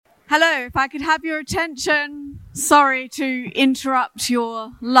Hello, if I could have your attention. Sorry to interrupt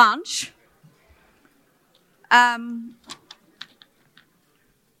your lunch.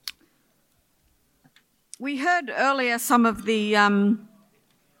 We heard earlier some of the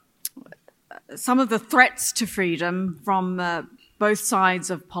threats to freedom from both sides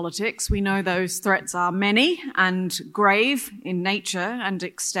of politics. We know those threats are many and grave in nature and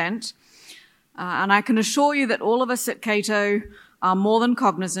extent. And I can assure you that all of us at Cato are more than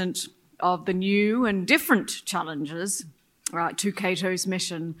cognizant of the new and different challenges to Cato's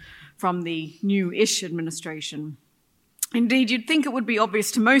mission from the new-ish administration. Indeed, you'd think it would be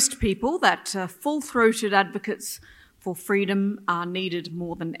obvious to most people that full-throated advocates for freedom are needed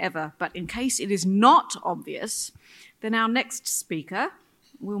more than ever. But in case it is not obvious, then our next speaker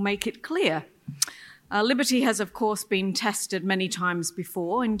will make it clear. Liberty has, of course, been tested many times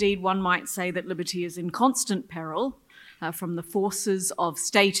before. Indeed, one might say that liberty is in constant peril from the forces of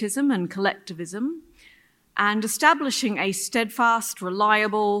statism and collectivism, and establishing a steadfast,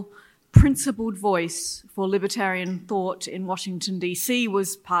 reliable, principled voice for libertarian thought in Washington, D.C.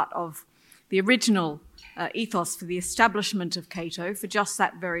 was part of the original ethos for the establishment of Cato for just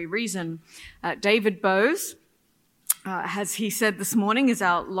that very reason. David Boaz, as he said this morning, is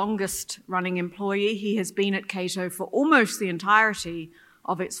our longest-running employee. He has been at Cato for almost the entirety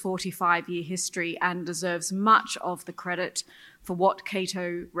of its 45-year history and deserves much of the credit for what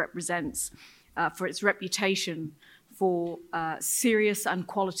Cato represents, for its reputation for serious and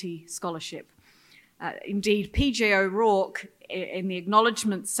quality scholarship. Indeed, P.J. O'Rourke, in the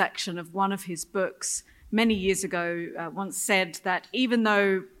acknowledgement section of one of his books many years ago, once said that even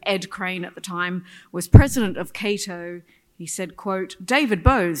though Ed Crane at the time was president of Cato, he said, quote, "David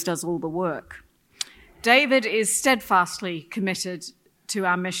Boaz does all the work." David is steadfastly committed to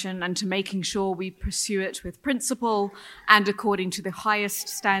our mission and to making sure we pursue it with principle and according to the highest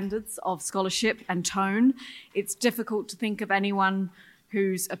standards of scholarship and tone. It's difficult to think of anyone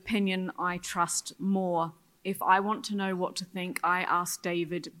whose opinion I trust more. If I want to know what to think, I ask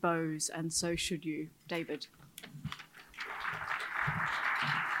David Boaz, and so should you. David.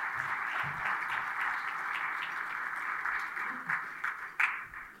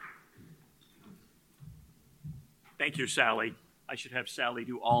 Thank you, Sally. I should have Sally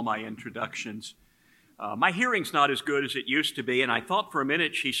do all my introductions. My hearing's not as good as it used to be, and I thought for a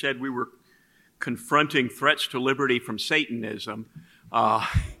minute she said we were confronting threats to liberty from Satanism.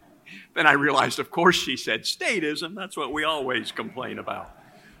 Then I realized, of course, she said statism. That's what we always complain about.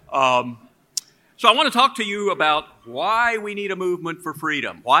 So I want to talk to you about why we need a movement for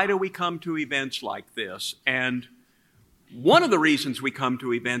freedom. Why do we come to events like this? And one of the reasons we come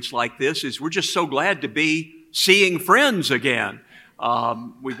to events like this is we're just so glad to be seeing friends again.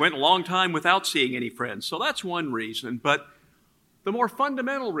 We went a long time without seeing any friends, so that's one reason. But the more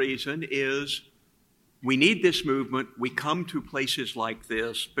fundamental reason is we need this movement. We come to places like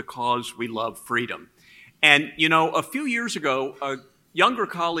this because we love freedom. And, you know, a few years ago, a younger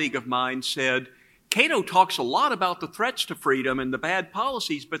colleague of mine said, Cato talks a lot about the threats to freedom and the bad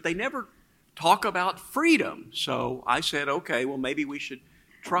policies, but they never talk about freedom. So I said, okay, well, maybe we should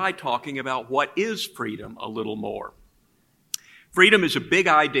try talking about what is freedom a little more. Freedom is a big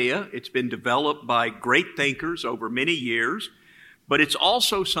idea. It's been developed by great thinkers over many years, but it's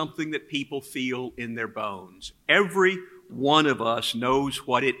also something that people feel in their bones. Every one of us knows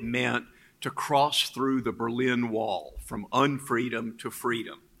what it meant to cross through the Berlin Wall from unfreedom to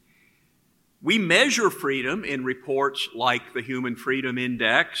freedom. We measure freedom in reports like the Human Freedom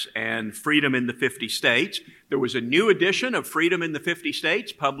Index and Freedom in the 50 States. There was a new edition of Freedom in the 50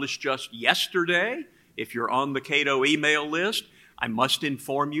 States published just yesterday. If you're on the Cato email list, I must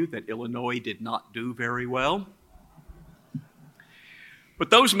inform you that Illinois did not do very well.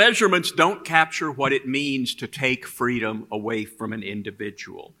 But those measurements don't capture what it means to take freedom away from an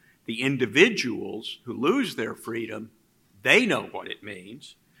individual. The individuals who lose their freedom, they know what it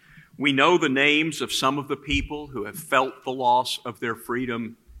means. We know the names of some of the people who have felt the loss of their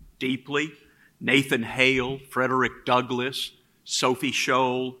freedom deeply. Nathan Hale, Frederick Douglass, Sophie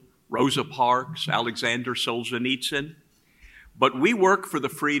Scholl, Rosa Parks, Alexander Solzhenitsyn. But we work for the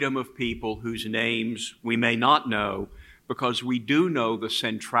freedom of people whose names we may not know because we do know the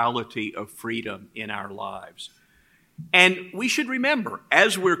centrality of freedom in our lives. And we should remember,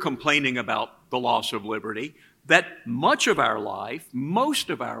 as we're complaining about the loss of liberty, that much of our life,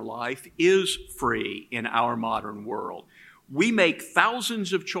 most of our life, is free in our modern world. We make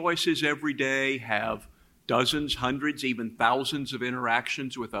thousands of choices every day, have dozens, hundreds, even thousands of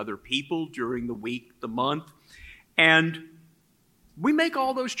interactions with other people during the week, the month, and we make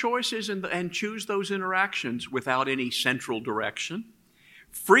all those choices and choose those interactions without any central direction.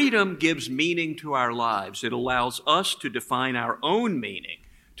 Freedom gives meaning to our lives. It allows us to define our own meaning,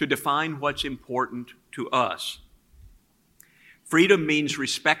 to define what's important to us. Freedom means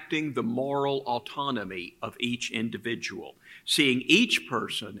respecting the moral autonomy of each individual, seeing each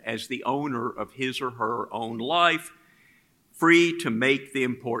person as the owner of his or her own life, free to make the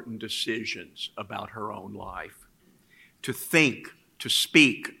important decisions about her own life, to think, to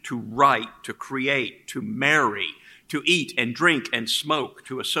speak, to write, to create, to marry, to eat and drink and smoke,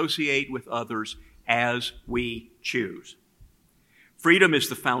 to associate with others as we choose. Freedom is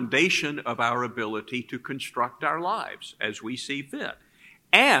the foundation of our ability to construct our lives as we see fit.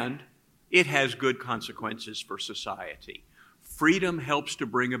 And it has good consequences for society. Freedom helps to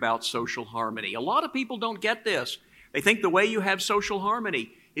bring about social harmony. A lot of people don't get this. They think the way you have social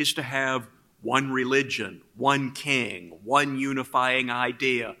harmony is to have one religion, one king, one unifying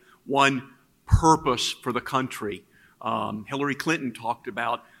idea, one purpose for the country. Hillary Clinton talked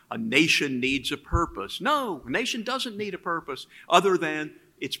about a nation needs a purpose. No, a nation doesn't need a purpose other than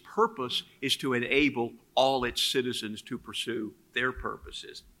its purpose is to enable all its citizens to pursue their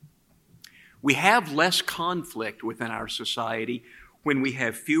purposes. We have less conflict within our society when we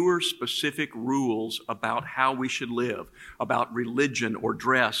have fewer specific rules about how we should live, about religion or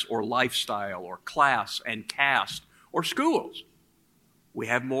dress or lifestyle or class and caste or schools. We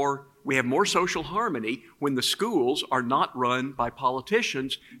have more social harmony when the schools are not run by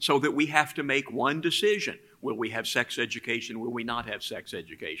politicians so that we have to make one decision. Will we have sex education? Will we not have sex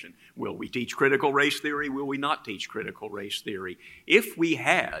education? Will we teach critical race theory? Will we not teach critical race theory? If we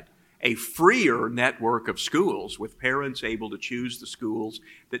had a freer network of schools with parents able to choose the schools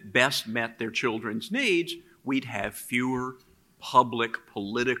that best met their children's needs, we'd have fewer public,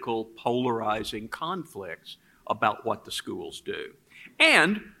 political, polarizing conflicts about what the schools do.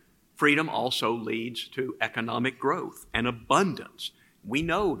 And freedom also leads to economic growth and abundance. We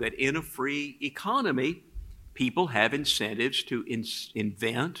know that in a free economy, people have incentives to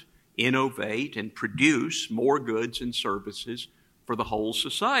invent, innovate, and produce more goods and services for the whole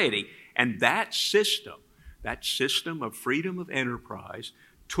society. And that system of freedom of enterprise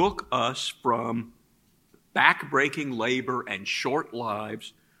took us from back-breaking labor and short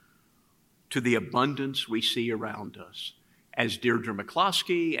lives to the abundance we see around us, as Deirdre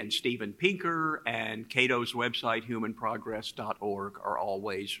McCloskey and Steven Pinker and Cato's website, humanprogress.org, are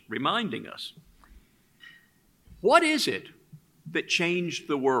always reminding us. What is it that changed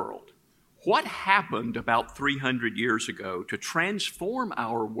the world? What happened about 300 years ago to transform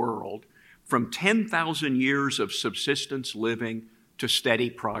our world from 10,000 years of subsistence living to steady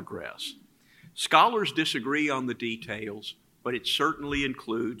progress? Scholars disagree on the details, but it certainly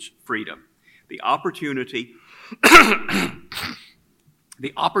includes freedom. The opportunity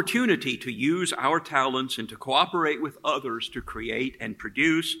to use our talents and to cooperate with others to create and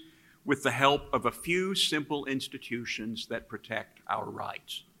produce with the help of a few simple institutions that protect our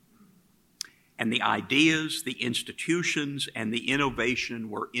rights. And the ideas, the institutions, and the innovation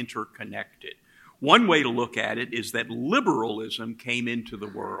were interconnected. One way to look at it is that liberalism came into the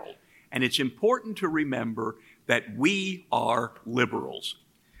world. And it's important to remember that we are liberals.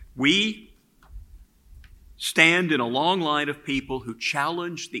 We stand in a long line of people who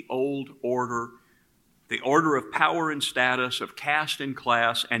challenge the old order, the order of power and status, of caste and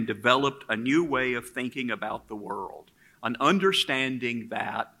class, and developed a new way of thinking about the world. An understanding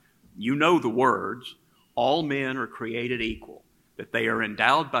that, you know the words, all men are created equal, that they are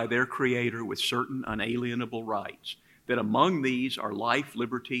endowed by their Creator with certain unalienable rights, that among these are life,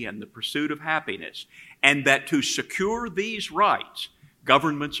 liberty, and the pursuit of happiness, and that to secure these rights,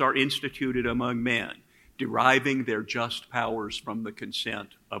 governments are instituted among men, deriving their just powers from the consent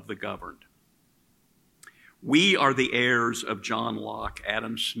of the governed. We are the heirs of John Locke,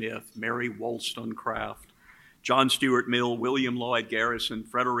 Adam Smith, Mary Wollstonecraft, John Stuart Mill, William Lloyd Garrison,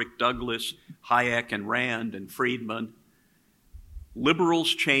 Frederick Douglass, Hayek and Rand and Friedman. Liberals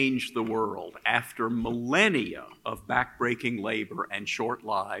changed the world after millennia of backbreaking labor and short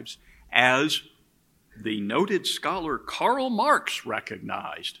lives, as the noted scholar Karl Marx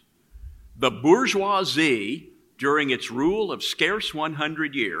recognized. The bourgeoisie, during its rule of scarce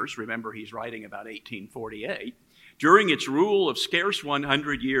 100 years, remember he's writing about 1848, during its rule of scarce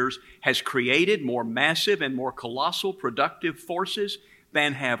 100 years has created more massive and more colossal productive forces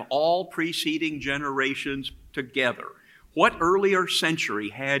than have all preceding generations together. What earlier century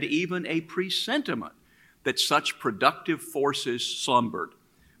had even a presentiment that such productive forces slumbered?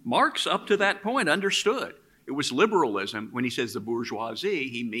 Marx, up to that point, understood. It was liberalism. When he says the bourgeoisie,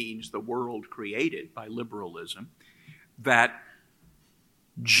 he means the world created by liberalism, that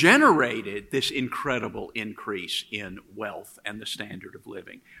generated this incredible increase in wealth and the standard of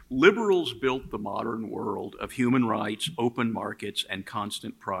living. Liberals built the modern world of human rights, open markets, and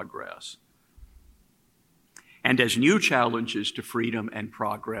constant progress. And as new challenges to freedom and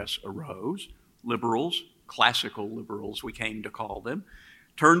progress arose, liberals, classical liberals we came to call them,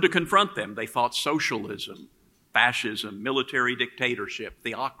 turned to confront them. They fought socialism, fascism, military dictatorship,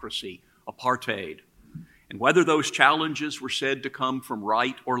 theocracy, apartheid. And whether those challenges were said to come from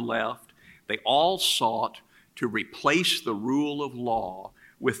right or left, they all sought to replace the rule of law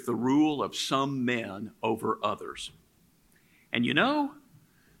with the rule of some men over others. And you know,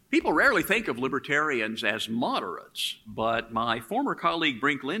 people rarely think of libertarians as moderates, but my former colleague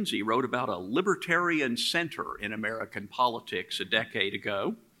Brink Lindsay wrote about a libertarian center in American politics a decade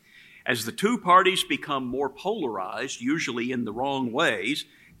ago. As the two parties become more polarized, usually in the wrong ways,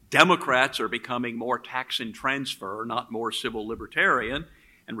 Democrats are becoming more tax and transfer, not more civil libertarian,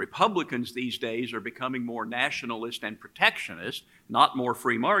 and Republicans these days are becoming more nationalist and protectionist, not more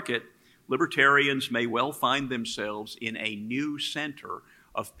free market. Libertarians may well find themselves in a new center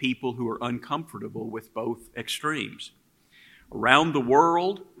of people who are uncomfortable with both extremes. Around the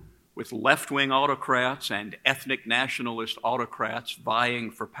world, with left-wing autocrats and ethnic nationalist autocrats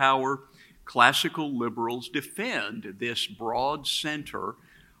vying for power, classical liberals defend this broad center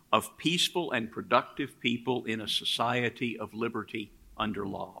of peaceful and productive people in a society of liberty under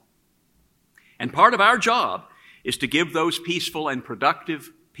law. And part of our job is to give those peaceful and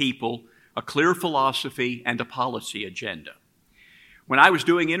productive people a clear philosophy and a policy agenda. When I was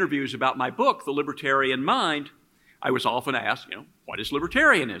doing interviews about my book, The Libertarian Mind, I was often asked, what is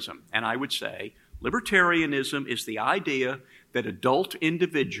libertarianism? And I would say, libertarianism is the idea that adult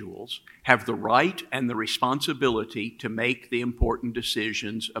individuals have the right and the responsibility to make the important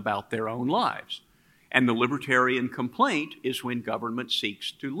decisions about their own lives. And the libertarian complaint is when government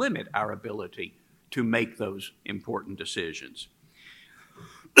seeks to limit our ability to make those important decisions.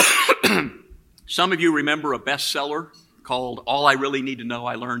 Some of you remember a bestseller called All I Really Need to Know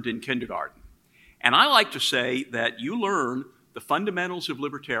I Learned in Kindergarten. And I like to say that you learn the fundamentals of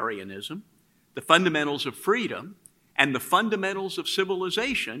libertarianism, the fundamentals of freedom, and the fundamentals of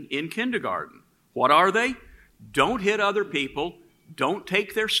civilization in kindergarten. What are they? Don't hit other people, don't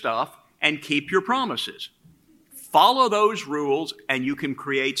take their stuff, and keep your promises. Follow those rules and you can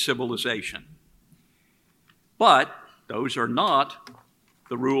create civilization. But those are not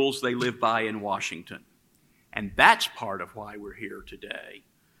the rules they live by in Washington. And that's part of why we're here today.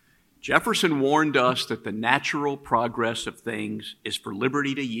 Jefferson warned us that the natural progress of things is for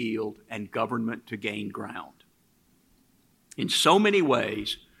liberty to yield and government to gain ground. In so many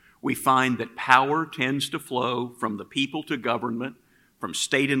ways, we find that power tends to flow from the people to government, from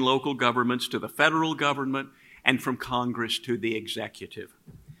state and local governments to the federal government, and from Congress to the executive.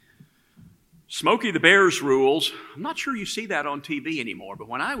 Smokey the Bear's rules, I'm not sure you see that on TV anymore, but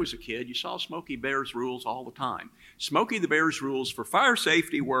when I was a kid, you saw Smokey Bear's rules all the time. Smokey the Bear's rules for fire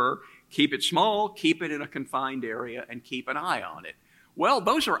safety were keep it small, keep it in a confined area, and keep an eye on it. Well,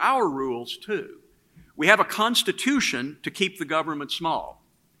 those are our rules too. We have a constitution to keep the government small.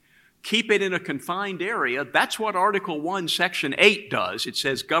 Keep it in a confined area, that's what Article 1, Section 8 does. It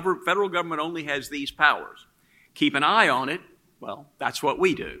says federal government only has these powers. Keep an eye on it, well, that's what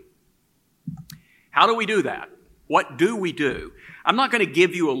we do. How do we do that? What do we do? I'm not going to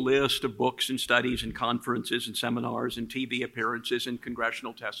give you a list of books and studies and conferences and seminars and TV appearances and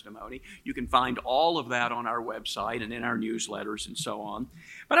congressional testimony. You can find all of that on our website and in our newsletters and so on.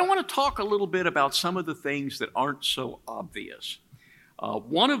 But I want to talk a little bit about some of the things that aren't so obvious.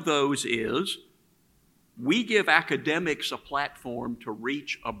 One of those is we give academics a platform to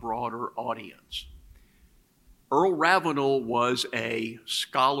reach a broader audience. Earl Ravenel was a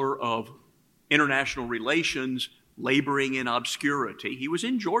scholar of international relations laboring in obscurity. He was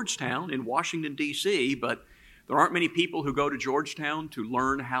in Georgetown in Washington, D.C., but there aren't many people who go to Georgetown to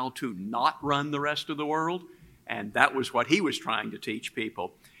learn how to not run the rest of the world, and that was what he was trying to teach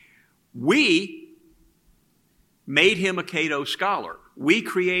people. We made him a Cato scholar. We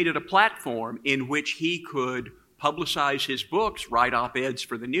created a platform in which he could publicize his books, write op-eds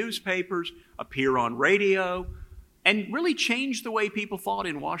for the newspapers, appear on radio, and really change the way people thought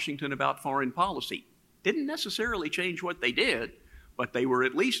in Washington about foreign policy. Didn't necessarily change what they did, but they were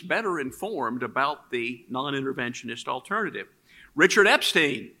at least better informed about the non-interventionist alternative. Richard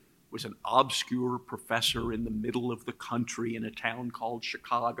Epstein was an obscure professor in the middle of the country in a town called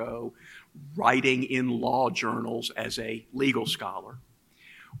Chicago, writing in law journals as a legal scholar.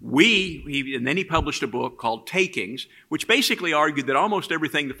 And then he published a book called Takings, which basically argued that almost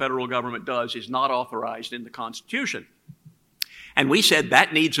everything the federal government does is not authorized in the Constitution. And we said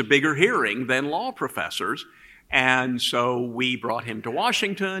that needs a bigger hearing than law professors. And so we brought him to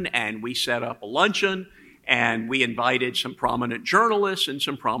Washington, and we set up a luncheon, and we invited some prominent journalists and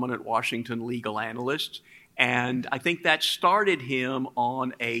some prominent Washington legal analysts. And I think that started him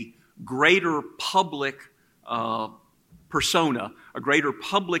on a greater public persona, a greater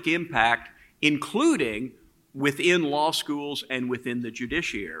public impact, including within law schools and within the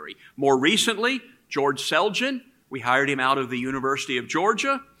judiciary. More recently, George Selgin, we hired him out of the University of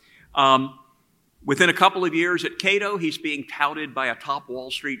Georgia. Within a couple of years at Cato, he's being touted by a top Wall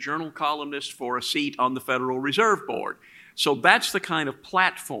Street Journal columnist for a seat on the Federal Reserve Board. So that's the kind of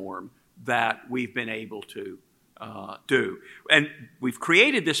platform that we've been able to do. And we've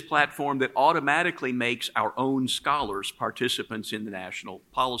created this platform that automatically makes our own scholars participants in the national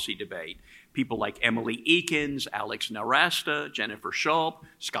policy debate. People like Emily Eakins, Alex Narasta, Jennifer Schulp,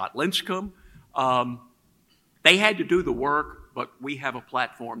 Scott Linscomb. They had to do the work, but we have a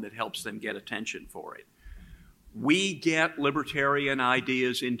platform that helps them get attention for it. We get libertarian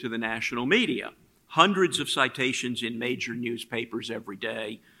ideas into the national media. Hundreds of citations in major newspapers every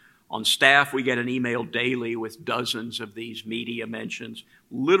day. On staff, we get an email daily with dozens of these media mentions.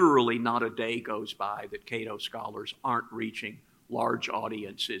 Literally not a day goes by that Cato scholars aren't reaching large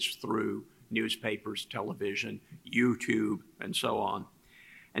audiences through newspapers, television, YouTube, and so on.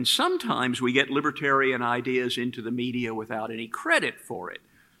 And sometimes we get libertarian ideas into the media without any credit for it.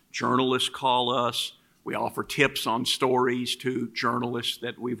 Journalists call us. We offer tips on stories to journalists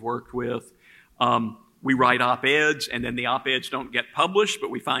that we've worked with. We write op-eds, and then the op-eds don't get published, but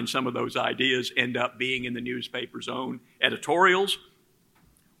we find some of those ideas end up being in the newspaper's own editorials,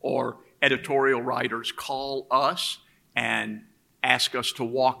 or editorial writers call us and ask us to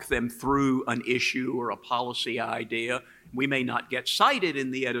walk them through an issue or a policy idea. We may not get cited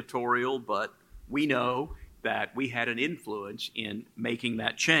in the editorial, but we know that we had an influence in making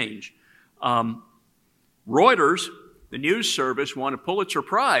that change. Reuters, the news service, won a Pulitzer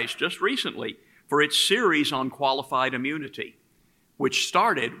Prize just recently for its series on qualified immunity, which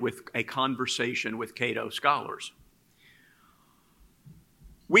started with a conversation with Cato scholars.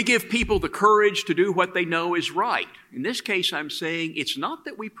 We give people the courage to do what they know is right. In this case, I'm saying it's not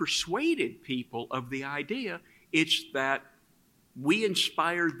that we persuaded people of the idea, it's that we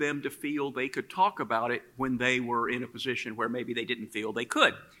inspired them to feel they could talk about it when they were in a position where maybe they didn't feel they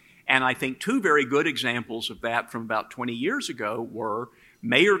could. And I think two very good examples of that from about 20 years ago were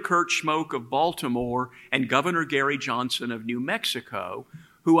Mayor Kurt Schmoke of Baltimore and Governor Gary Johnson of New Mexico,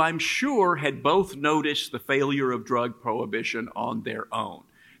 who I'm sure had both noticed the failure of drug prohibition on their own.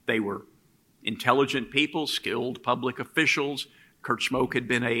 They were intelligent people, skilled public officials. Kurt Schmoke had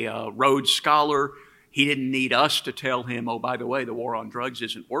been a Rhodes Scholar. He didn't need us to tell him, oh, by the way, the war on drugs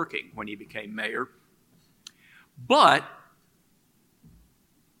isn't working when he became mayor. But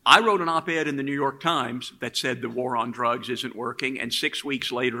I wrote an op-ed in the New York Times that said the war on drugs isn't working, and 6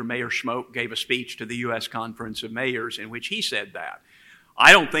 weeks later, Mayor Schmoke gave a speech to the U.S. Conference of Mayors in which he said that.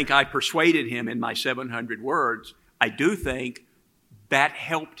 I don't think I persuaded him in my 700 words. I do think that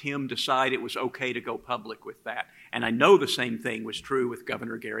helped him decide it was okay to go public with that. And I know the same thing was true with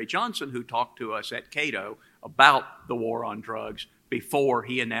Governor Gary Johnson, who talked to us at Cato about the war on drugs before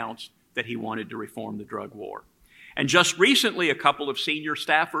he announced that he wanted to reform the drug war. And just recently, a couple of senior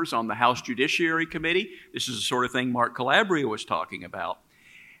staffers on the House Judiciary Committee, this is the sort of thing Mark Calabria was talking about,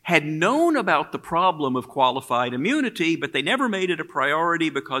 had known about the problem of qualified immunity, but they never made it a priority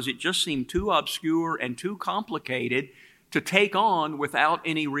because it just seemed too obscure and too complicated to take on without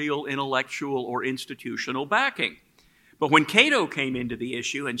any real intellectual or institutional backing. But when Cato came into the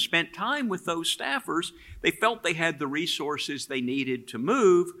issue and spent time with those staffers, they felt they had the resources they needed to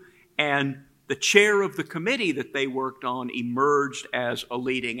move, and the chair of the committee that they worked on emerged as a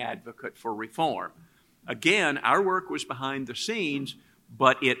leading advocate for reform. Again, our work was behind the scenes,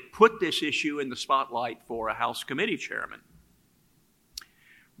 but it put this issue in the spotlight for a House committee chairman.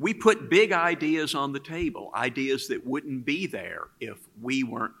 We put big ideas on the table, ideas that wouldn't be there if we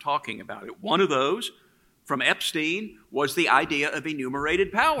weren't talking about it. One of those, from Epstein, was the idea of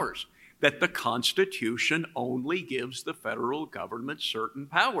enumerated powers, that the Constitution only gives the federal government certain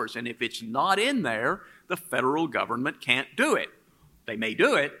powers. And if it's not in there, the federal government can't do it. They may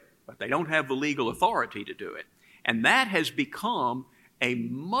do it, but they don't have the legal authority to do it. And that has become a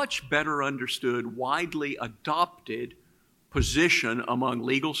much better understood, widely adopted position among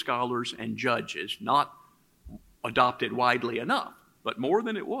legal scholars and judges, not adopted widely enough, but more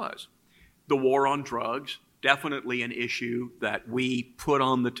than it was. The war on drugs, definitely an issue that we put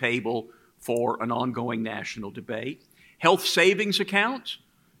on the table for an ongoing national debate. Health savings accounts,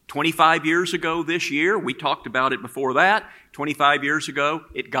 25 years ago this year, we talked about it before that, 25 years ago,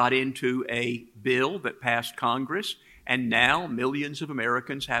 it got into a bill that passed Congress, and now millions of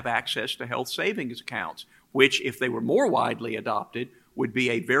Americans have access to health savings accounts, which, if they were more widely adopted, would be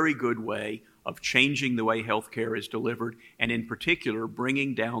a very good way of changing the way health care is delivered, and in particular,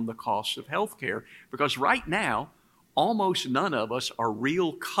 bringing down the costs of health care. Because right now, almost none of us are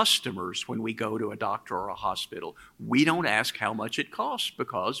real customers when we go to a doctor or a hospital. We don't ask how much it costs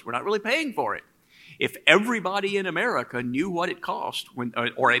because we're not really paying for it. If everybody in America knew what it cost,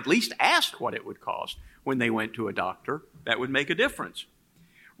 or at least asked what it would cost when they went to a doctor, that would make a difference.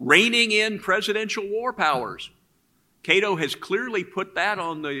 Reining in presidential war powers. Cato has clearly put that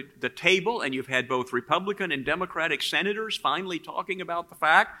on the table, and you've had both Republican and Democratic senators finally talking about the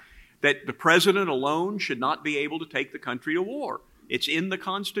fact that the president alone should not be able to take the country to war. It's in the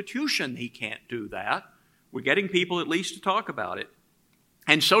Constitution he can't do that. We're getting people at least to talk about it.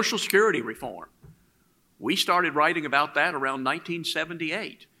 And Social Security reform. We started writing about that around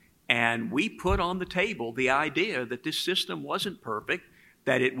 1978, and we put on the table the idea that this system wasn't perfect,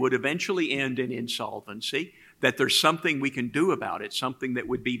 that it would eventually end in insolvency, that there's something we can do about it, something that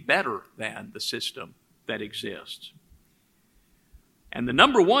would be better than the system that exists. And the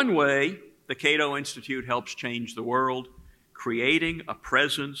number one way the Cato Institute helps change the world, creating a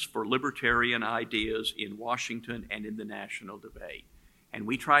presence for libertarian ideas in Washington and in the national debate. And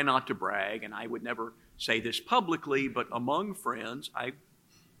we try not to brag, and I would never say this publicly, but among friends, I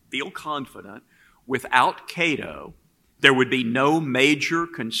feel confident without Cato, there would be no major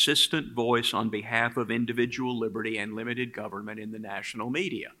consistent voice on behalf of individual liberty and limited government in the national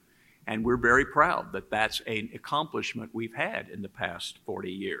media. And we're very proud that that's an accomplishment we've had in the past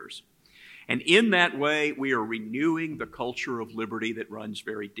 40 years. And in that way, we are renewing the culture of liberty that runs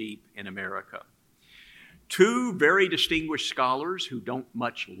very deep in America. Two very distinguished scholars who don't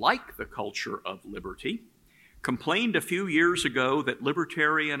much like the culture of liberty complained a few years ago that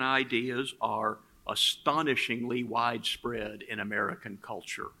libertarian ideas are astonishingly widespread in American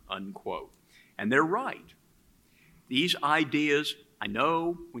culture, unquote. And they're right. These ideas, I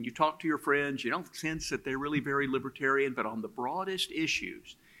know when you talk to your friends, you don't sense that they're really very libertarian, but on the broadest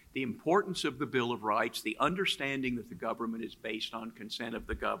issues, the importance of the Bill of Rights, the understanding that the government is based on consent of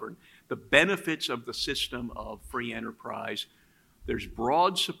the governed, the benefits of the system of free enterprise, there's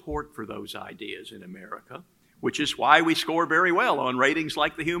broad support for those ideas in America, which is why we score very well on ratings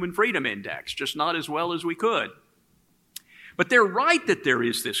like the Human Freedom Index, just not as well as we could. But they're right that there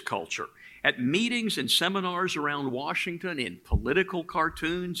is this culture. At meetings and seminars around Washington, in political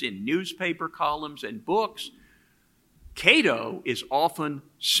cartoons, in newspaper columns and books, Cato is often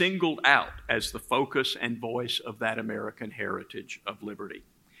singled out as the focus and voice of that American heritage of liberty.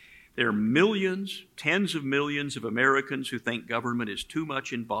 There are millions, tens of millions of Americans who think government is too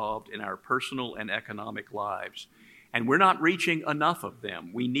much involved in our personal and economic lives. And we're not reaching enough of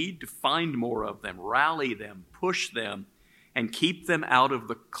them. We need to find more of them, rally them, push them, and keep them out of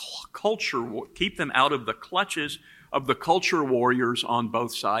the clutches of the culture warriors on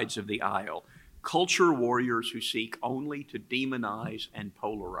both sides of the aisle. Culture warriors who seek only to demonize and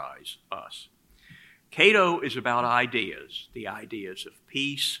polarize us. Cato is about ideas, the ideas of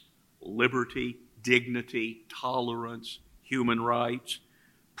peace, liberty, dignity, tolerance, human rights,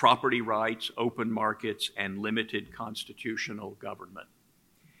 property rights, open markets, and limited constitutional government.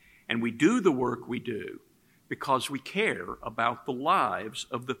 And we do the work we do because we care about the lives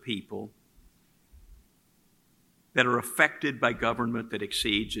of the people that are affected by government that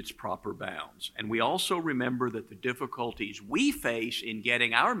exceeds its proper bounds. And we also remember that the difficulties we face in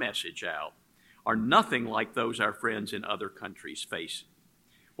getting our message out are nothing like those our friends in other countries face.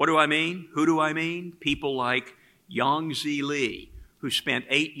 What do I mean? Who do I mean? People like Yang Zili, who spent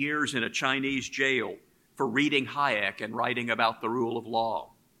 8 years in a Chinese jail for reading Hayek and writing about the rule of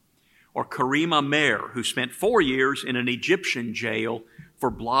law. Or Karima Mehr, who spent 4 years in an Egyptian jail for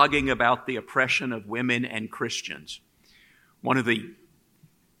blogging about the oppression of women and Christians. One of the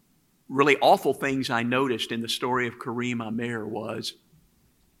really awful things I noticed in the story of Karima Mehr was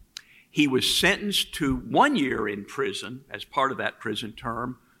he was sentenced to 1 year in prison as part of that prison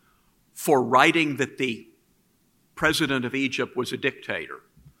term for writing that the president of Egypt was a dictator.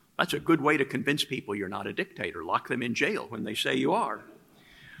 That's a good way to convince people you're not a dictator. Lock them in jail when they say you are.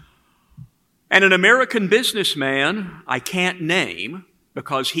 And an American businessman I can't name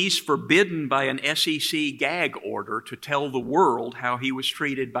because he's forbidden by an SEC gag order to tell the world how he was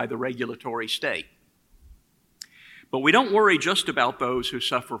treated by the regulatory state. But we don't worry just about those who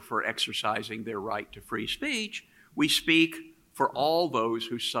suffer for exercising their right to free speech. We speak for all those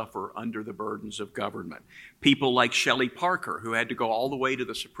who suffer under the burdens of government. People like Shelley Parker, who had to go all the way to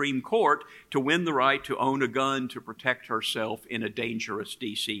the Supreme Court to win the right to own a gun to protect herself in a dangerous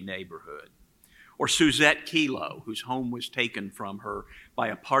D.C. neighborhood. Or Suzette Kelo, whose home was taken from her by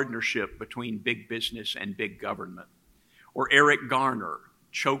a partnership between big business and big government. Or Eric Garner,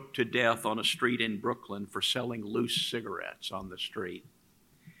 choked to death on a street in Brooklyn for selling loose cigarettes on the street.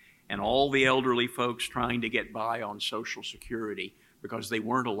 And all the elderly folks trying to get by on Social Security because they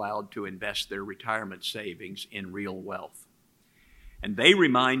weren't allowed to invest their retirement savings in real wealth. And they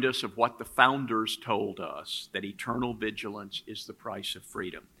remind us of what the founders told us, that eternal vigilance is the price of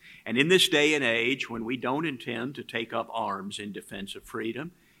freedom. And in this day and age, when we don't intend to take up arms in defense of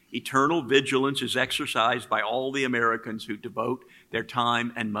freedom, eternal vigilance is exercised by all the Americans who devote their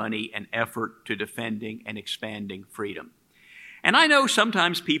time and money and effort to defending and expanding freedom. And I know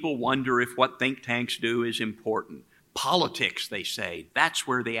sometimes people wonder if what think tanks do is important. Politics, they say, that's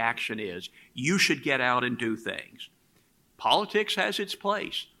where the action is. You should get out and do things. Politics has its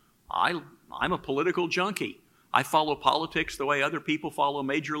place. I'm a political junkie. I follow politics the way other people follow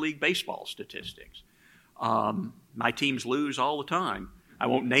Major League Baseball statistics. My teams lose all the time. I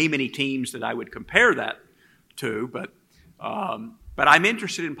won't name any teams that I would compare that to, but I'm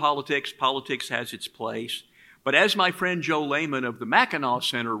interested in politics. Politics has its place. But as my friend Joe Lehman of the Mackinac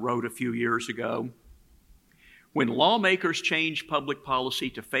Center wrote a few years ago, when lawmakers change public policy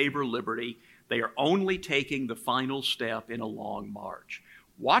to favor liberty, they are only taking the final step in a long march.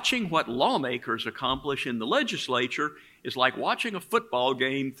 Watching what lawmakers accomplish in the legislature is like watching a football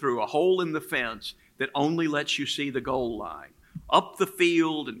game through a hole in the fence that only lets you see the goal line. Up the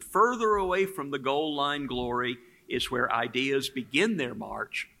field and further away from the goal line glory is where ideas begin their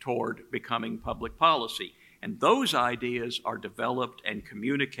march toward becoming public policy. And those ideas are developed and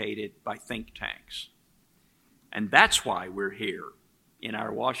communicated by think tanks. And that's why we're here in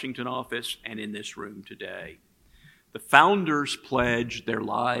our Washington office and in this room today. The founders pledged their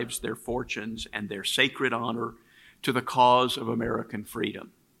lives, their fortunes, and their sacred honor to the cause of American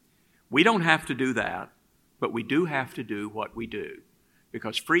freedom. We don't have to do that, but we do have to do what we do,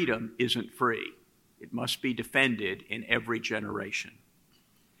 because freedom isn't free. It must be defended in every generation.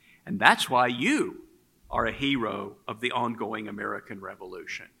 And that's why you are a hero of the ongoing American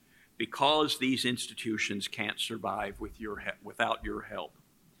Revolution, because these institutions can't survive without your help.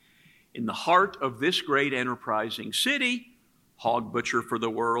 In the heart of this great enterprising city, hog butcher for the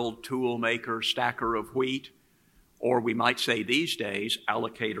world, tool maker, stacker of wheat, or we might say these days,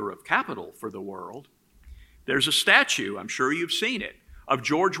 allocator of capital for the world, there's a statue, I'm sure you've seen it, of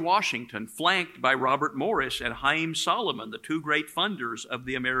George Washington flanked by Robert Morris and Haym Salomon, the two great funders of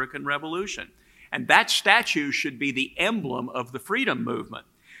the American Revolution. And that statue should be the emblem of the freedom movement,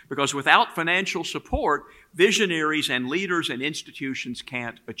 because without financial support, visionaries and leaders and institutions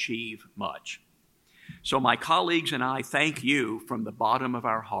can't achieve much. So my colleagues and I thank you from the bottom of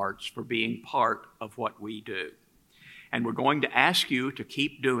our hearts for being part of what we do. And we're going to ask you to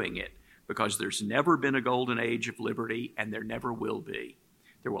keep doing it, because there's never been a golden age of liberty, and there never will be.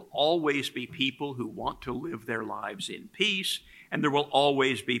 There will always be people who want to live their lives in peace, and there will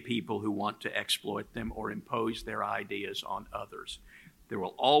always be people who want to exploit them or impose their ideas on others. There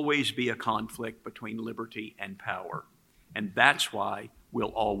will always be a conflict between liberty and power, and that's why we'll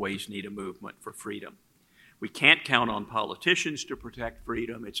always need a movement for freedom. We can't count on politicians to protect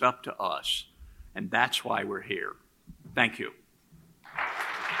freedom. It's up to us, and that's why we're here. Thank you.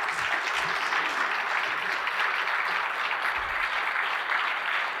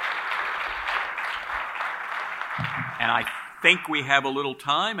 And I think we have a little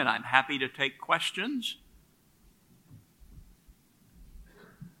time, and I'm happy to take questions.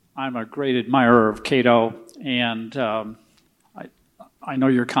 I'm a great admirer of Cato, and I know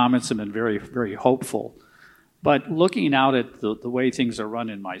your comments have been very, very hopeful. But looking out at the way things are run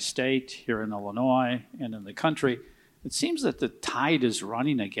in my state, here in Illinois, and in the country, it seems that the tide is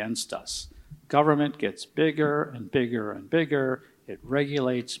running against us. Government gets bigger and bigger and bigger. It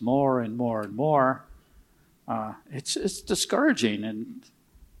regulates more and more and more. It's discouraging, and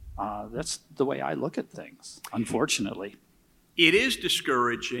that's the way I look at things, unfortunately. It is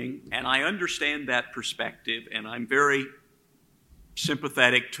discouraging, and I understand that perspective, and I'm very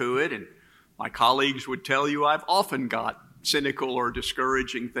sympathetic to it, and my colleagues would tell you I've often got cynical or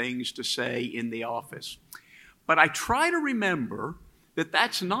discouraging things to say in the office. But I try to remember that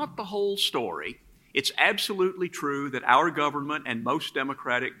that's not the whole story. It's absolutely true that our government and most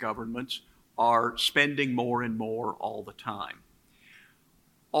democratic governments are spending more and more all the time.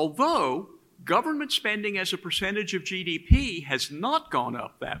 Although government spending as a percentage of GDP has not gone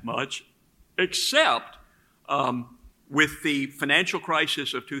up that much, except With the financial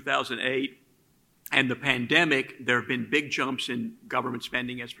crisis of 2008 and the pandemic, there have been big jumps in government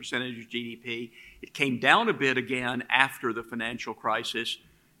spending as percentage of GDP. It came down a bit again after the financial crisis.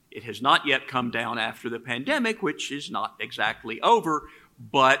 It has not yet come down after the pandemic, which is not exactly over,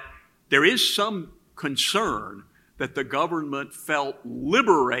 but there is some concern that the government felt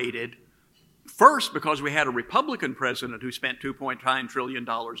liberated, first because we had a Republican president who spent $2.9 trillion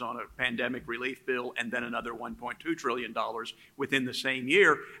on a pandemic relief bill and then another $1.2 trillion within the same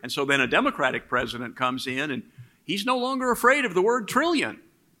year. And so then a Democratic president comes in and he's no longer afraid of the word trillion.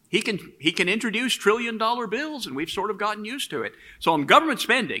 He can introduce trillion-dollar bills, and we've sort of gotten used to it. So on government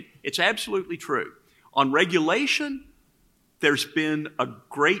spending, it's absolutely true. On regulation, there's been a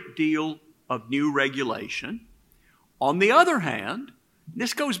great deal of new regulation. On the other hand,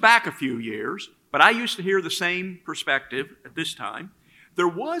 this goes back a few years, but I used to hear the same perspective at this time. There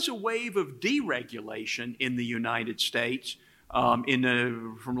was a wave of deregulation in the United States from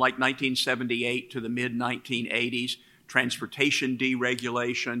like 1978 to the mid-1980s. Transportation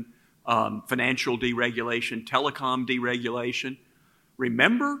deregulation, financial deregulation, telecom deregulation.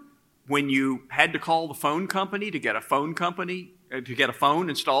 Remember when you had to call the phone company to get a phone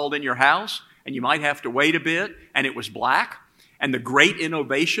installed in your house, and you might have to wait a bit, and it was black? And the great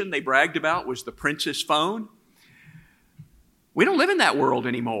innovation they bragged about was the Princess phone. We don't live in that world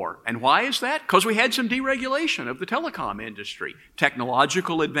anymore. And why is that? Because we had some deregulation of the telecom industry.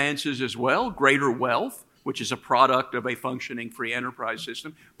 Technological advances as well, greater wealth, which is a product of a functioning free enterprise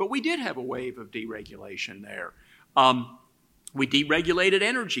system. But we did have a wave of deregulation there. We deregulated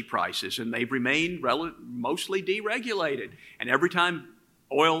energy prices, and they've remained mostly deregulated. And every time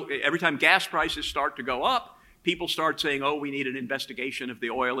gas prices start to go up, people start saying, oh, we need an investigation of the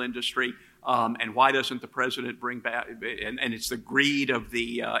oil industry, and why doesn't the president bring back, and it's the greed of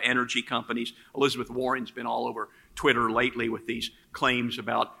the energy companies. Elizabeth Warren's been all over Twitter lately with these claims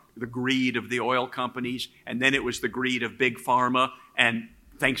about the greed of the oil companies, and then it was the greed of big pharma, and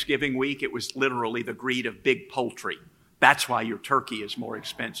Thanksgiving week, it was literally the greed of big poultry. That's why your turkey is more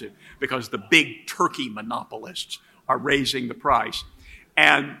expensive, because the big turkey monopolists are raising the price.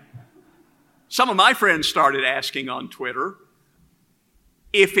 And some of my friends started asking on Twitter,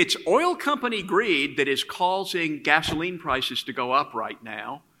 if it's oil company greed that is causing gasoline prices to go up right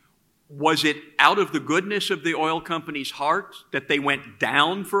now, was it out of the goodness of the oil company's heart that they went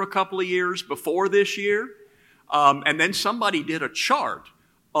down for a couple of years before this year? And then somebody did a chart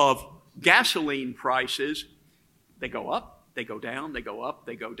of gasoline prices. They go up, they go down, they go up,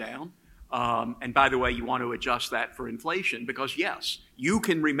 they go down. And by the way, you want to adjust that for inflation because, yes, you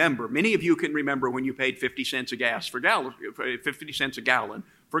can remember, many of you can remember when you paid 50 cents a gallon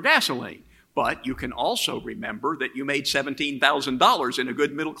for gasoline. But you can also remember that you made $17,000 in a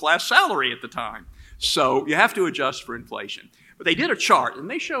good middle-class salary at the time. So you have to adjust for inflation. But they did a chart, and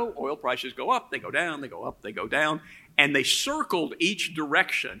they show oil prices go up, they go down, they go up, they go down. And they circled each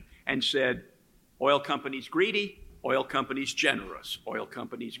direction and said, oil companies greedy, oil companies generous, oil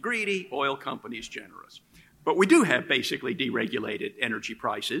companies greedy, oil companies generous. But we do have basically deregulated energy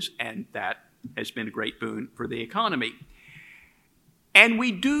prices, and that has been a great boon for the economy. And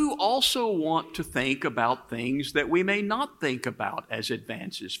we do also want to think about things that we may not think about as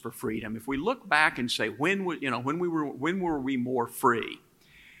advances for freedom. If we look back and say, when were we more free?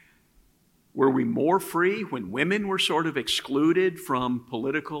 Were we more free when women were sort of excluded from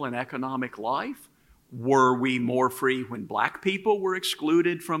political and economic life? Were we more free when black people were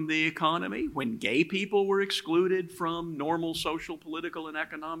excluded from the economy? When gay people were excluded from normal social, political, and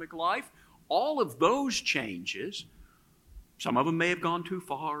economic life? All of those changes, some of them may have gone too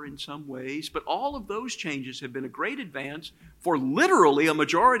far in some ways, but all of those changes have been a great advance for literally a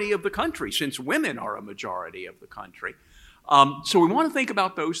majority of the country, since women are a majority of the country. So we want to think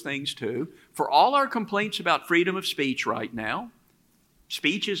about those things too. For all our complaints about freedom of speech right now,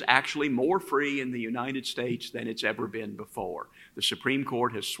 speech is actually more free in the United States than it's ever been before. The Supreme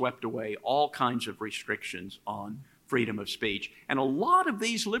Court has swept away all kinds of restrictions on freedom of speech. And a lot of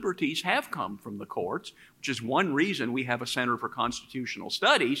these liberties have come from the courts, which is one reason we have a Center for Constitutional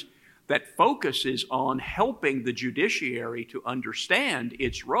Studies that focuses on helping the judiciary to understand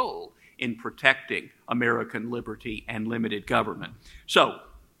its role in protecting American liberty and limited government. So,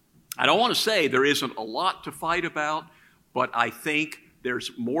 I don't want to say there isn't a lot to fight about, but I think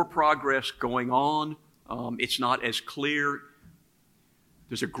there's more progress going on. It's not as clear.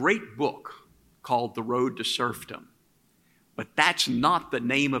 There's a great book called The Road to Serfdom, but that's not the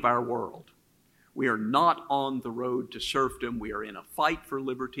name of our world. We are not on the road to serfdom. We are in a fight for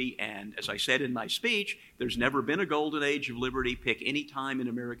liberty. And as I said in my speech, there's never been a golden age of liberty. Pick any time in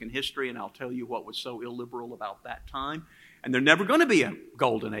American history, and I'll tell you what was so illiberal about that time. And there's never going to be a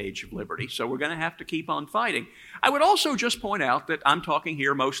golden age of liberty, so we're going to have to keep on fighting. I would also just point out that I'm talking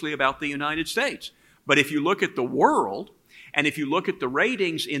here mostly about the United States. But if you look at the world, and if you look at the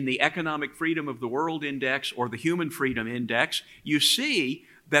ratings in the Economic Freedom of the World Index or the Human Freedom Index, you see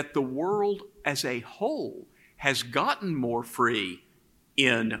that the world as a whole has gotten more free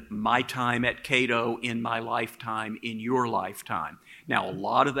in my time at Cato, in my lifetime, in your lifetime. Now, a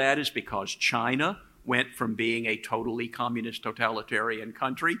lot of that is because China went from being a totally communist totalitarian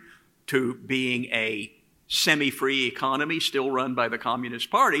country to being a semi-free economy still run by the Communist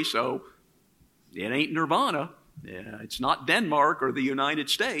Party, so it ain't nirvana. It's not Denmark or the United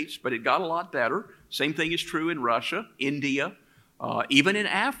States, but it got a lot better. Same thing is true in Russia, India. Even in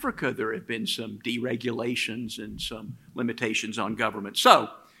Africa, there have been some deregulations and some limitations on government. So,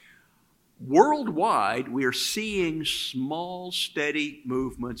 worldwide, we are seeing small, steady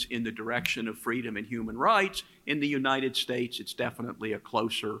movements in the direction of freedom and human rights. In the United States, it's definitely a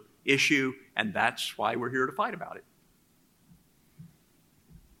closer issue, and that's why we're here to fight about it.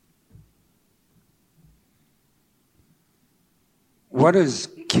 What is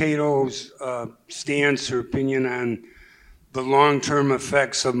Cato's stance or opinion on the long-term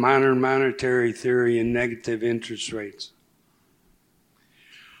effects of modern monetary theory and negative interest rates?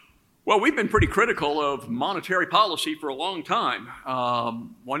 Well, we've been pretty critical of monetary policy for a long time.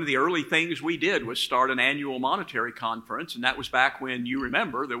 One of the early things we did was start an annual monetary conference, and that was back when, you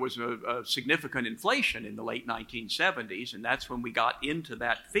remember, there was a significant inflation in the late 1970s, and that's when we got into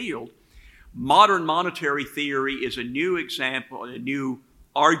that field. Modern monetary theory is a new example, a new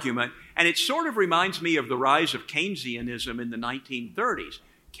argument, and it sort of reminds me of the rise of Keynesianism in the 1930s.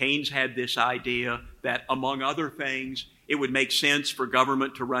 Keynes had this idea that, among other things, it would make sense for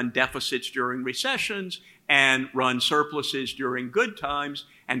government to run deficits during recessions and run surpluses during good times,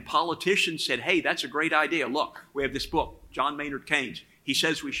 and politicians said, hey, that's a great idea. Look, we have this book, John Maynard Keynes. He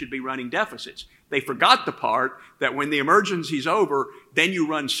says we should be running deficits. They forgot the part that when the emergency's over, then you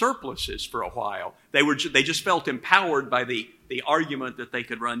run surpluses for a while. They just felt empowered by the argument that they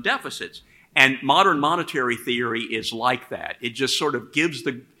could run deficits. And modern monetary theory is like that. It just sort of gives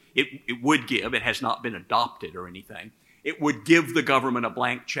it would give, it has not been adopted or anything, it would give the government a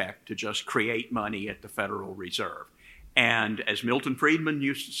blank check to just create money at the Federal Reserve. And as Milton Friedman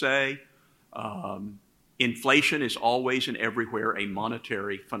used to say, inflation is always and everywhere a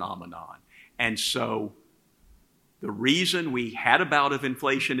monetary phenomenon. And so the reason we had a bout of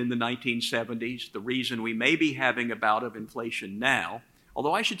inflation in the 1970s, the reason we may be having a bout of inflation now,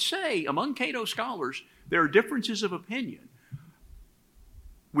 although I should say among Cato scholars, there are differences of opinion.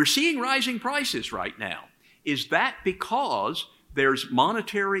 We're seeing rising prices right now. Is that because there's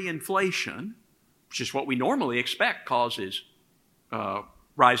monetary inflation, which is what we normally expect causes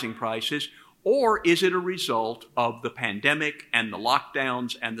rising prices, or is it a result of the pandemic and the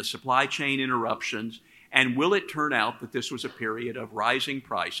lockdowns and the supply chain interruptions? And will it turn out that this was a period of rising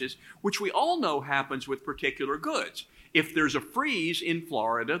prices, which we all know happens with particular goods? If there's a freeze in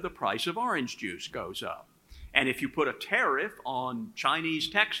Florida, the price of orange juice goes up. And if you put a tariff on Chinese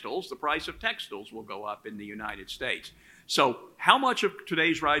textiles, the price of textiles will go up in the United States. So how much of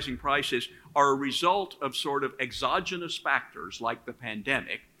today's rising prices are a result of sort of exogenous factors like the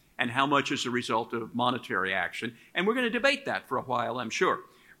pandemic, and how much is a result of monetary action? And we're going to debate that for a while, I'm sure.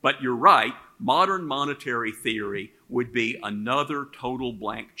 But you're right, modern monetary theory would be another total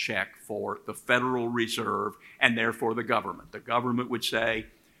blank check for the Federal Reserve and therefore the government. The government would say,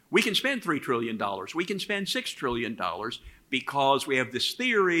 we can spend $3 trillion, we can spend $6 trillion because we have this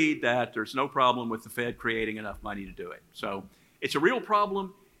theory that there's no problem with the Fed creating enough money to do it. So it's a real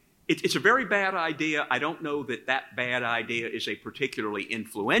problem. It's a very bad idea. I don't know that that bad idea is a particularly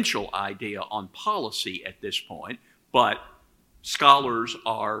influential idea on policy at this point, but scholars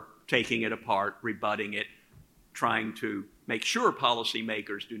are taking it apart, rebutting it, trying to make sure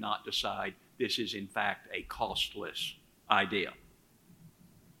policymakers do not decide this is in fact a costless idea.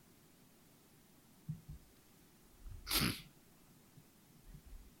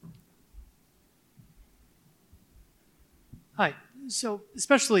 Hi. So,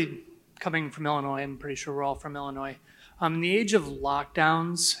 especially coming from Illinois, I'm pretty sure we're all from Illinois, in the age of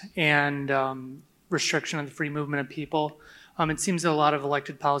lockdowns and restriction of the free movement of people, it seems that a lot of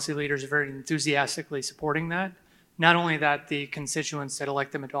elected policy leaders are very enthusiastically supporting that. Not only that, the constituents that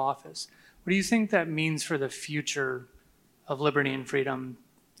elect them into office. What do you think that means for the future of liberty and freedom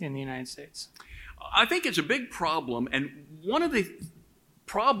in the United States? I think it's a big problem, and one of the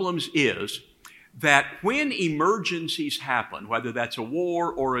problems is that when emergencies happen, whether that's a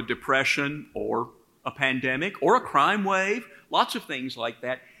war or a depression or a pandemic or a crime wave, lots of things like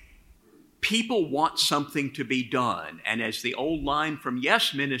that, people want something to be done. And as the old line from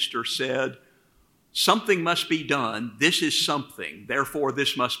Yes Minister said, something must be done. This is something. Therefore,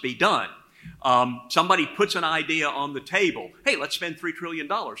 this must be done. Somebody puts an idea on the table. Hey, let's spend $3 trillion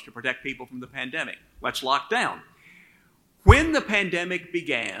to protect people from the pandemic. Let's lock down. When the pandemic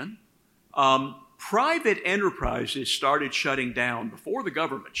began, private enterprises started shutting down before the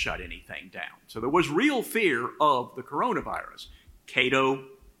government shut anything down. So there was real fear of the coronavirus. Cato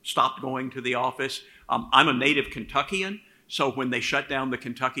stopped going to the office. I'm a native Kentuckian, so when they shut down the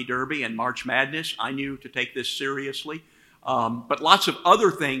Kentucky Derby and March Madness, I knew to take this seriously. But lots of other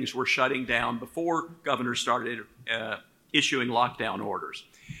things were shutting down before governors started issuing lockdown orders.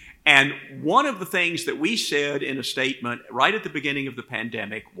 And one of the things that we said in a statement right at the beginning of the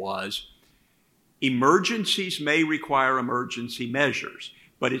pandemic was, emergencies may require emergency measures,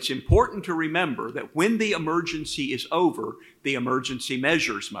 but it's important to remember that when the emergency is over, the emergency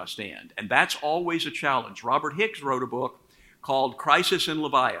measures must end. And that's always a challenge. Robert Hicks wrote a book called Crisis in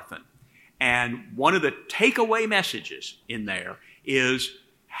Leviathan. And one of the takeaway messages in there is,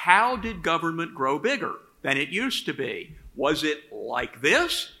 how did government grow bigger than it used to be? Was it like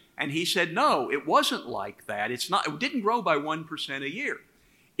this? And he said, no, it wasn't like that. It didn't grow by 1% a year.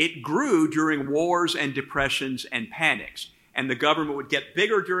 It grew during wars and depressions and panics. And the government would get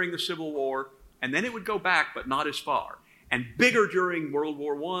bigger during the Civil War, and then it would go back, but not as far. And bigger during World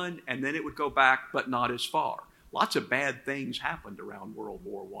War I, and then it would go back, but not as far. Lots of bad things happened around World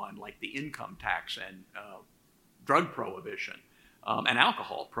War I, like the income tax and drug prohibition and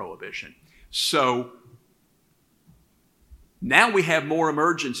alcohol prohibition. So now we have more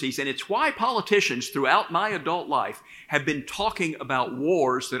emergencies, and it's why politicians throughout my adult life have been talking about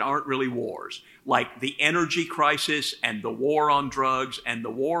wars that aren't really wars, like the energy crisis and the war on drugs and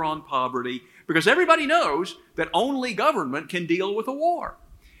the war on poverty, because everybody knows that only government can deal with a war.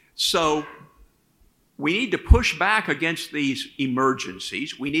 So we need to push back against these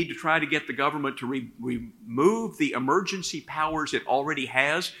emergencies. We need to try to get the government to remove the emergency powers it already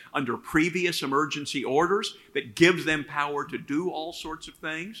has under previous emergency orders that gives them power to do all sorts of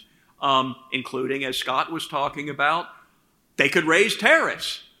things, including, as Scott was talking about, they could raise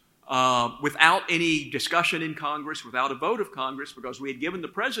tariffs without any discussion in Congress, without a vote of Congress, because we had given the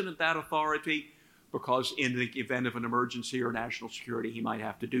president that authority, because in the event of an emergency or national security, he might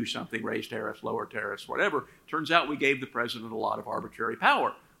have to do something, raise tariffs, lower tariffs, whatever. Turns out we gave the president a lot of arbitrary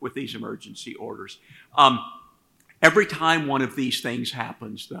power with these emergency orders. Every time one of these things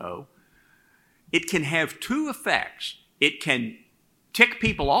happens, though, it can have two effects. It can tick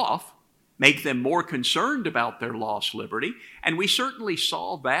people off, make them more concerned about their lost liberty, and we certainly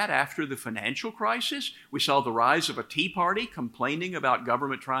saw that after the financial crisis. We saw the rise of a Tea Party complaining about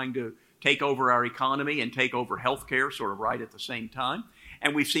government trying to take over our economy and take over healthcare sort of right at the same time.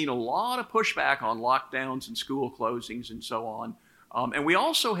 And we've seen a lot of pushback on lockdowns and school closings and so on. And we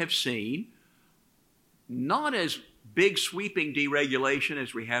also have seen not as big sweeping deregulation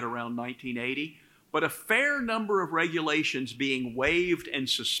as we had around 1980, but a fair number of regulations being waived and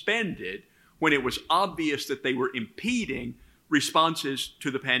suspended when it was obvious that they were impeding responses to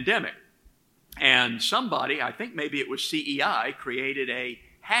the pandemic. And somebody, I think maybe it was CEI, created a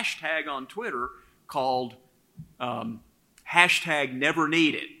hashtag on Twitter called hashtag never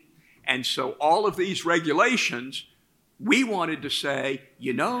needed. And so all of these regulations, we wanted to say,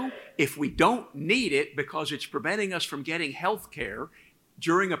 if we don't need it because it's preventing us from getting health care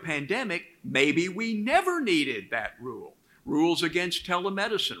during a pandemic, maybe we never needed that rule. Rules against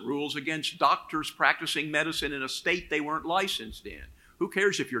telemedicine, rules against doctors practicing medicine in a state they weren't licensed in. Who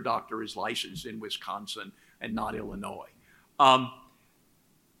cares if your doctor is licensed in Wisconsin and not Illinois?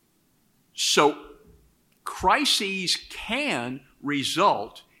 So crises can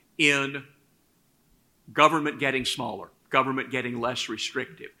result in government getting smaller, government getting less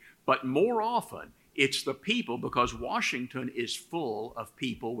restrictive. But more often, it's the people, because Washington is full of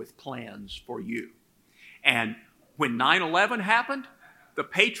people with plans for you. And when 9/11 happened, the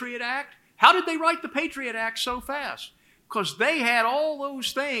Patriot Act, how did they write the Patriot Act so fast? Because they had all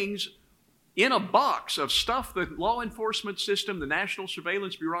those things in a box of stuff the law enforcement system, the national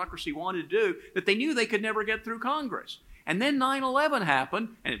surveillance bureaucracy wanted to do that they knew they could never get through Congress. And then 9/11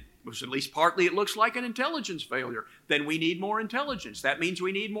 happened, and it was at least partly, it looks like an intelligence failure. Then we need more intelligence. That means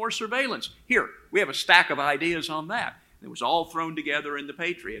we need more surveillance. Here, we have a stack of ideas on that. It was all thrown together in the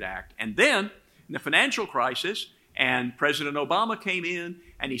Patriot Act. And then, in the financial crisis, and President Obama came in,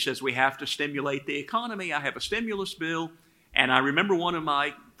 and he says, we have to stimulate the economy. I have a stimulus bill. And I remember one of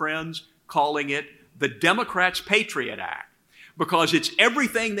my friends calling it the Democrats' Patriot Act, because it's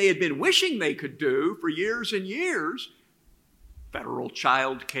everything they had been wishing they could do for years and years: federal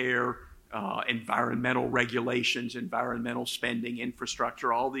child care, environmental regulations, environmental spending,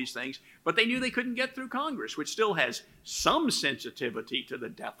 infrastructure, all these things. But they knew they couldn't get through Congress, which still has some sensitivity to the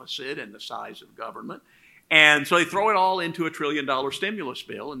deficit and the size of government. And so they throw it all into a $1 trillion stimulus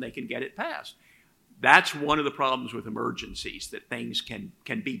bill and they can get it passed. That's one of the problems with emergencies, that things can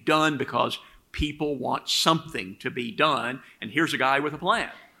be done because people want something to be done. And here's a guy with a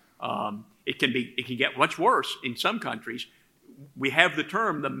plan. It can get much worse in some countries. We have the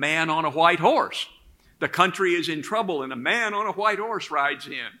term, the man on a white horse. The country is in trouble and a man on a white horse rides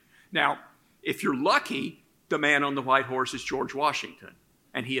in. Now, if you're lucky, the man on the white horse is George Washington,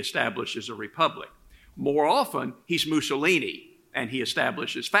 and he establishes a republic. More often, he's Mussolini, and he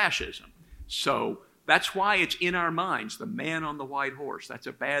establishes fascism. So that's why it's in our minds, the man on the white horse. That's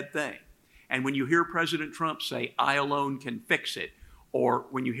a bad thing. And when you hear President Trump say, "I alone can fix it," or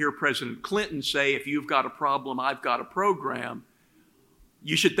when you hear President Clinton say, "If you've got a problem, I've got a program,"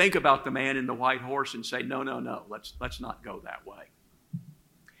 you should think about the man in the white horse and say, no, let's not go that way.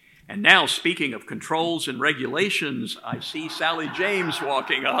 And now, speaking of controls and regulations, I see Sally James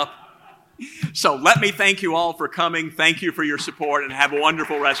walking up. So let me thank you all for coming. Thank you for your support, and have a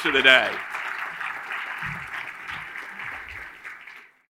wonderful rest of the day.